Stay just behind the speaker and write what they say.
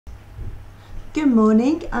Good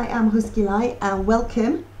morning, I am Husky Light and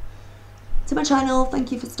welcome to my channel. Thank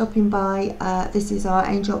you for stopping by. This is our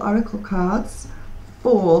Angel Oracle cards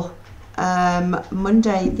for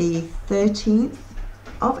Monday the 13th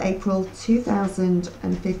of April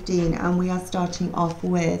 2015, and we are starting off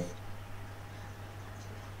with,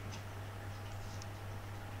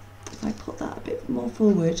 if I put that a bit more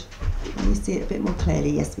forward, can you see it a bit more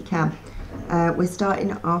clearly? Yes, we can. We're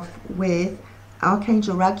starting off with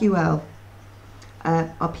Archangel Raguel.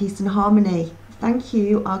 Our peace and harmony. Thank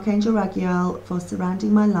you, Archangel Raguel, for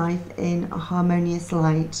surrounding my life in a harmonious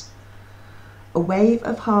light. A wave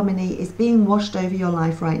of harmony is being washed over your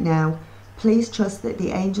life right now. Please trust that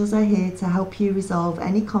the angels are here to help you resolve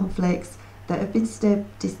any conflicts that have been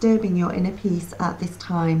disturbing your inner peace at this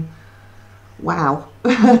time. Wow,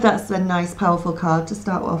 that's a nice, powerful card to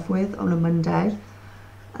start off with on a Monday.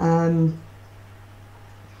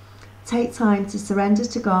 Take time to surrender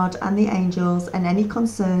to God and the angels and any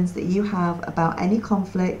concerns that you have about any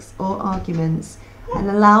conflicts or arguments, and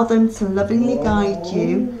allow them to lovingly guide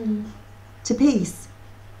you to peace.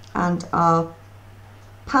 And our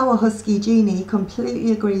Power Husky Genie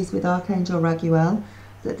completely agrees with Archangel Raguel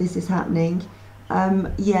that this is happening.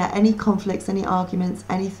 Yeah, any conflicts, any arguments,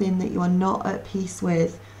 anything that you are not at peace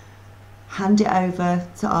with, hand it over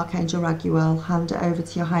to Archangel Raguel, hand it over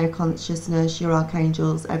to your higher consciousness, your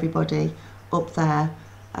archangels, everybody up there,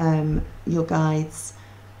 your guides.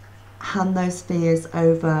 Hand those fears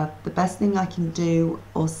over. The best thing I can do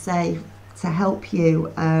or say to help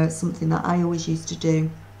you, something that I always used to do,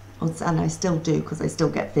 and I still do because I still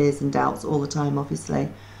get fears and doubts all the time obviously,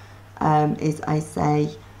 is I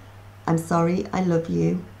say, I'm sorry, I love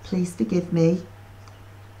you, please forgive me.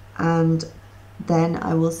 And then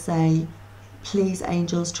I will say, please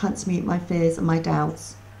angels, transmute my fears and my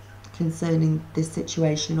doubts concerning this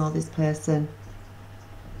situation or this person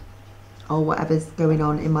or whatever's going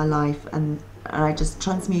on in my life, and I just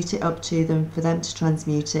transmute it up to them, for them to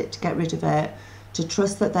transmute it, to get rid of it, to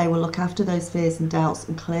trust that they will look after those fears and doubts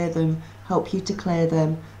and clear them, help you to clear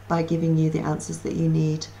them by giving you the answers that you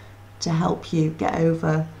need to help you get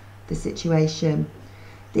over the situation.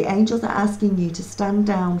 The angels are asking you to stand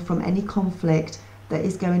down from any conflict that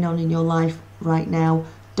is going on in your life right now.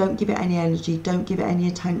 Don't give it any energy, don't give it any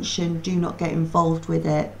attention, do not get involved with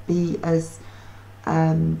it. Be as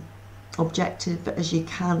objective as you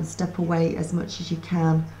can, step away as much as you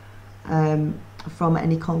can from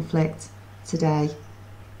any conflict today.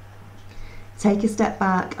 Take a step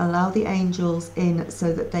back, allow the angels in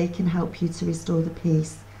so that they can help you to restore the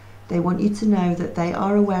peace. They want you to know that they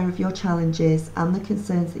are aware of your challenges and the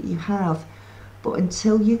concerns that you have, but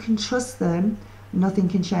until you can trust them, nothing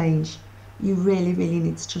can change. You really, really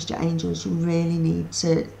need to trust your angels. You really need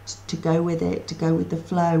to go with it, to go with the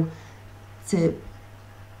flow, to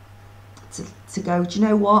go, do you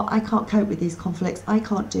know what? I can't cope with these conflicts. I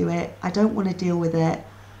can't do it. I don't want to deal with it.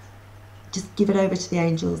 Just give it over to the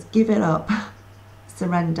angels. Give it up.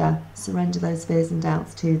 Surrender. Surrender those fears and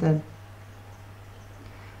doubts to them.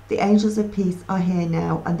 The angels of peace are here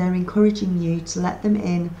now, and they're encouraging you to let them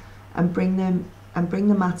in and bring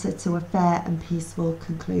the matter to a fair and peaceful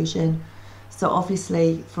conclusion. So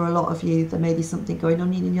obviously for a lot of you, there may be something going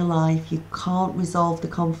on in your life. You can't resolve the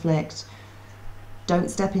conflict.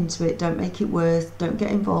 Don't step into it. Don't make it worse. Don't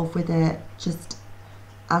get involved with it. Just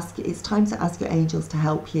ask. It's time to ask your angels to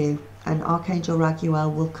help you, and Archangel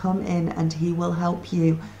Raguel will come in and he will help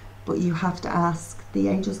you, but you have to ask. The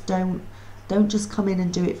angels don't just come in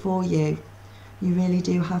and do it for you. You really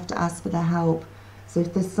do have to ask for their help. So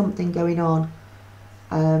if there's something going on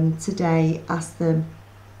today, ask them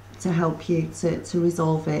to help you to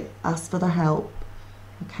resolve it. Ask for the help.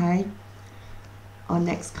 Okay. Our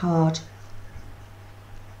next card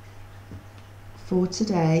for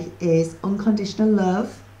today is Unconditional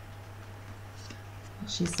Love.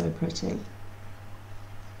 She's so pretty.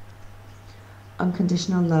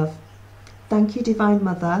 Unconditional love. Thank you, Divine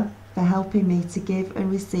Mother, for helping me to give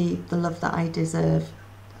and receive the love that I deserve.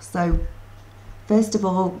 So first of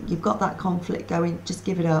all, you've got that conflict going, just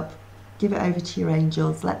give it up. Give it over to your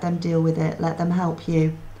angels. Let them deal with it. Let them help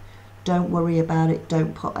you. Don't worry about it.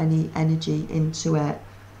 Don't put any energy into it.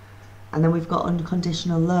 And then we've got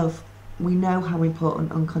unconditional love. We know how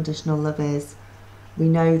important unconditional love is. We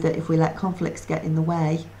know that if we let conflicts get in the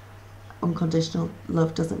way, unconditional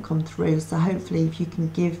love doesn't come through. So hopefully if you can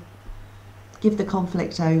give the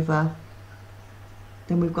conflict over,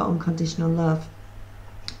 then we've got unconditional love.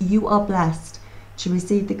 You are blessed to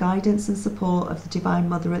receive the guidance and support of the Divine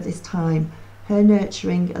Mother at this time. Her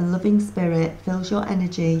nurturing and loving spirit fills your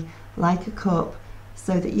energy like a cup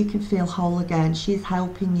so that you can feel whole again. She's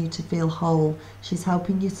helping you to feel whole. She's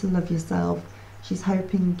helping you to love yourself. She's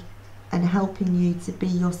hoping and helping you to be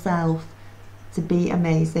yourself, to be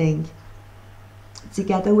amazing.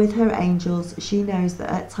 Together with her angels, she knows that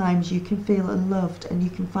at times you can feel unloved and you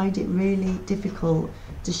can find it really difficult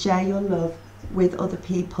to share your love with other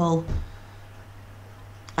people.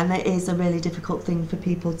 And it is a really difficult thing for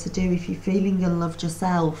people to do. If you're feeling unloved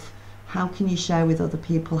yourself, how can you share with other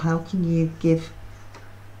people? How can you give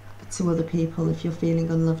to other people if you're feeling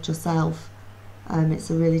unloved yourself? It's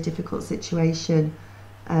a really difficult situation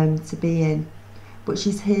to be in. But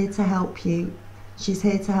she's here to help you. She's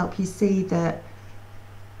here to help you see that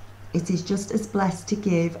it is just as blessed to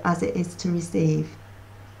give as it is to receive.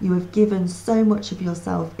 You have given so much of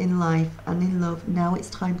yourself in life and in love. Now it's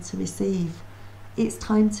time to receive. It's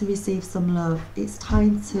time to receive some love. It's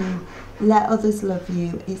time to let others love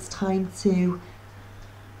you. It's time to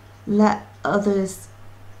let others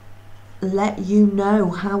let you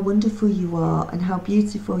know how wonderful you are and how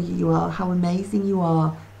beautiful you are, how amazing you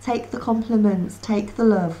are. Take the compliments, take the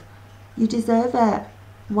love. You deserve it.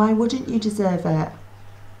 Why wouldn't you deserve it?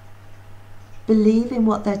 Believe in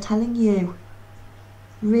what they're telling you.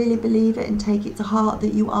 Really believe it and take it to heart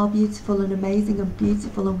that you are beautiful and amazing and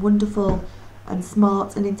beautiful and wonderful and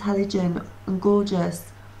smart and intelligent and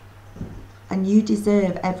gorgeous. And you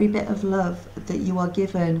deserve every bit of love that you are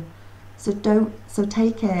given. So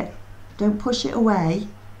take it. Don't push it away.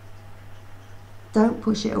 Don't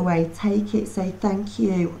push it away. Take it. Say thank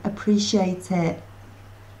you. Appreciate it.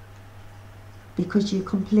 Because you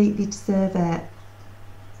completely deserve it.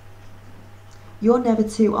 You're never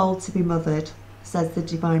too old to be mothered, says the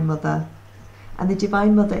Divine Mother. And the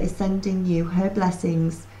Divine Mother is sending you her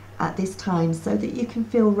blessings at this time so that you can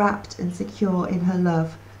feel wrapped and secure in her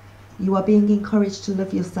love. You are being encouraged to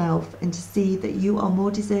love yourself and to see that you are more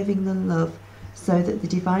deserving than love, so that the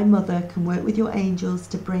Divine Mother can work with your angels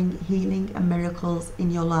to bring healing and miracles in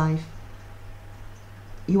your life.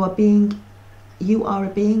 You are a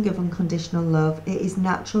being of unconditional love. It is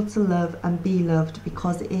natural to love and be loved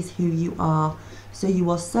because it is who you are. So you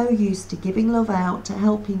are so used to giving love out, to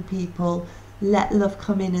helping people. Let love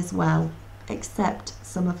come in as well. Accept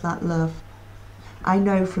some of that love. I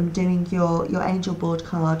know from doing your angel board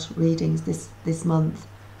card readings this month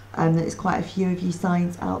that there's quite a few of you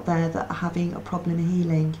signs out there that are having a problem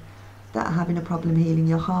healing,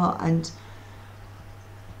 your heart. And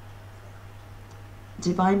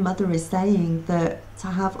Divine Mother is saying that to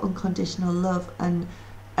have unconditional love and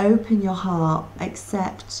open your heart,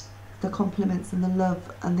 accept the compliments and the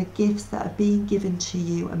love and the gifts that are being given to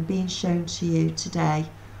you and being shown to you today.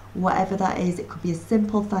 Whatever that is, it could be a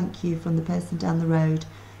simple thank you from the person down the road.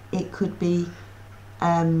 It could be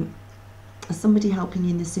somebody helping you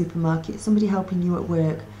in the supermarket, somebody helping you at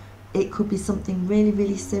work. It could be something really,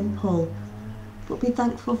 really simple. But be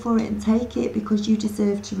thankful for it and take it, because you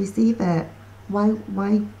deserve to receive it.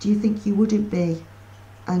 Why do you think you wouldn't be?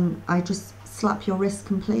 And I just slap your wrist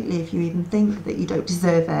completely if you even think that you don't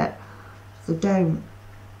deserve it. So don't.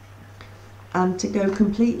 And to go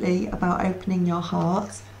completely about opening your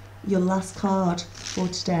heart, your last card for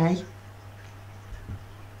today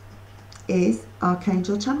is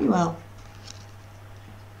Archangel Chamuel.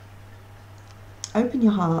 Open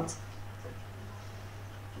your heart.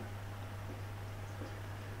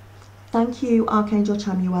 Thank you, Archangel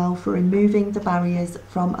Chamuel, for removing the barriers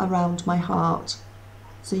from around my heart.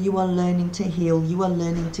 So you are learning to heal, you are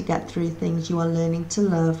learning to get through things, you are learning to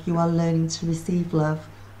love, you are learning to receive love.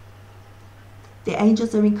 The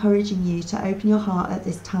angels are encouraging you to open your heart at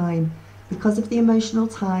this time. Because of the emotional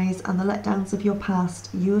ties and the letdowns of your past,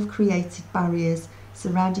 you have created barriers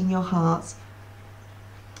surrounding your heart.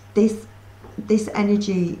 This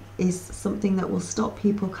energy is something that will stop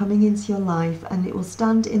people coming into your life, and it will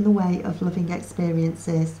stand in the way of loving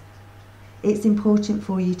experiences. It's important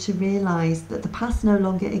for you to realise that the past no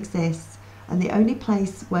longer exists, and the only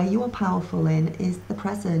place where you are powerful in is the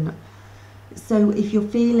present. So if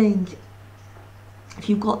you've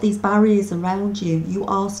got these barriers around you, you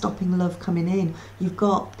are stopping love coming in. You've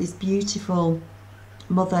got this beautiful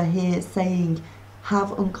mother here saying,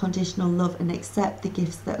 have unconditional love and accept the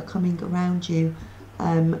gifts that are coming around you.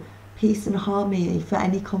 Peace and harmony for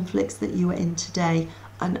any conflicts that you are in today.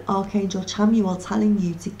 And Archangel Chamuel telling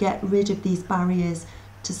you to get rid of these barriers,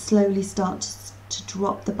 to slowly start to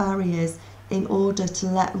drop the barriers in order to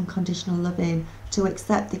let unconditional love in, to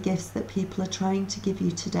accept the gifts that people are trying to give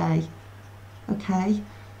you today. Okay?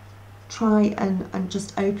 Try and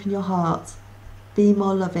just open your heart. Be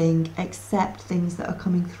more loving. Accept things that are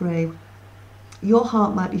coming through. Your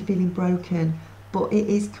heart might be feeling broken, but it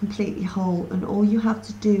is completely whole, and all you have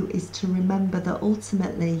to do is to remember that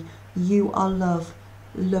ultimately you are love.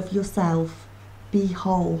 Love yourself. Be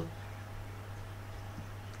whole.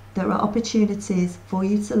 There are opportunities for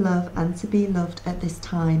you to love and to be loved at this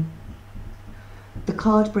time. The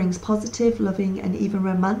card brings positive, loving and even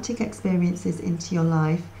romantic experiences into your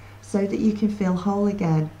life so that you can feel whole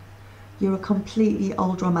again. You're a completely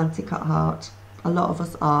old romantic at heart. A lot of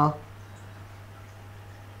us are.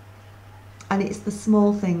 And it's the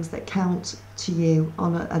small things that count to you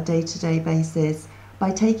on a day-to-day basis.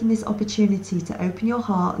 By taking this opportunity to open your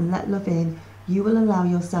heart and let love in, you will allow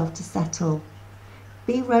yourself to settle.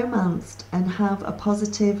 Be romanced and have a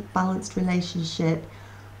positive, balanced relationship,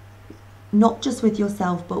 not just with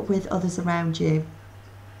yourself, but with others around you.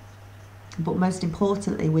 But most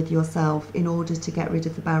importantly, with yourself, in order to get rid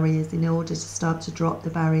of the barriers, in order to start to drop the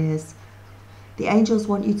barriers. The angels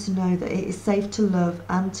want you to know that it is safe to love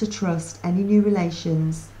and to trust any new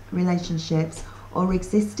relationships or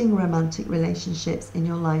existing romantic relationships in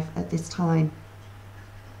your life at this time.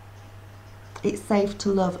 It's safe to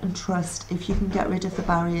love and trust if you can get rid of the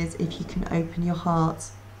barriers, if you can open your heart,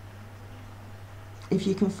 if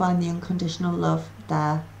you can find the unconditional love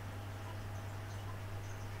there.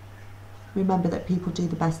 Remember that people do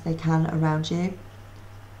the best they can around you.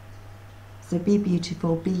 So be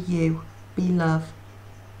beautiful, be you, be love,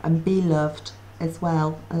 and be loved as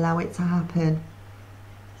well. Allow it to happen.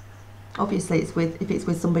 Obviously, if it's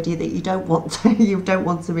with somebody that you don't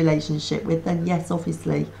want a relationship with, then yes,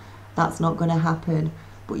 obviously, that's not going to happen.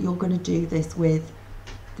 But you're going to do this with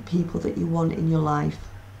the people that you want in your life,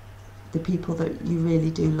 the people that you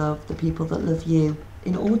really do love, the people that love you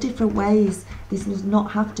in all different ways. This does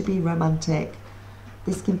not have to be romantic.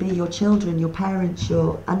 This can be your children, your parents,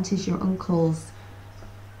 your aunties, your uncles,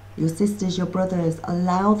 your sisters, your brothers.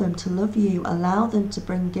 Allow them to love you. Allow them to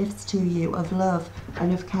bring gifts to you of love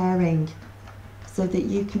and of caring so that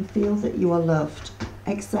you can feel that you are loved.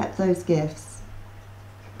 Accept those gifts.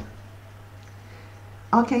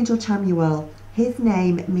 Archangel Chamuel, his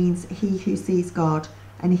name means he who sees God,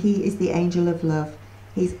 and he is the angel of love.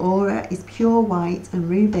 His aura is pure white and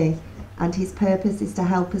ruby, and his purpose is to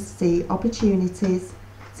help us see opportunities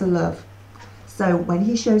to love. So when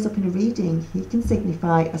he shows up in a reading, he can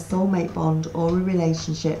signify a soulmate bond or a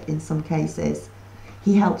relationship in some cases.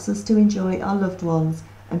 He helps us to enjoy our loved ones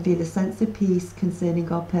and feel a sense of peace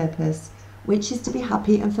concerning our purpose, which is to be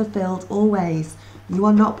happy and fulfilled always. You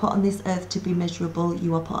are not put on this earth to be miserable.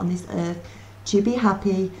 You are put on this earth to be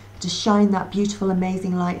happy, to shine that beautiful,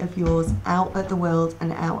 amazing light of yours out at the world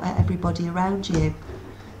and out at everybody around you,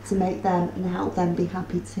 to make them and help them be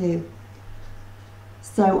happy too.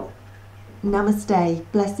 So, namaste,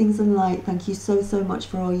 blessings and light. Thank you so much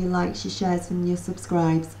for all your likes, your shares and your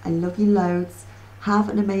subscribes. I love you loads. Have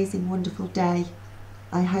an amazing, wonderful day.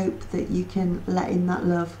 I hope that you can let in that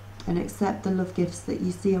love and accept the love gifts that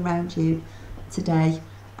you see around you today.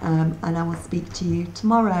 And I will speak to you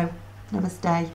tomorrow. Namaste.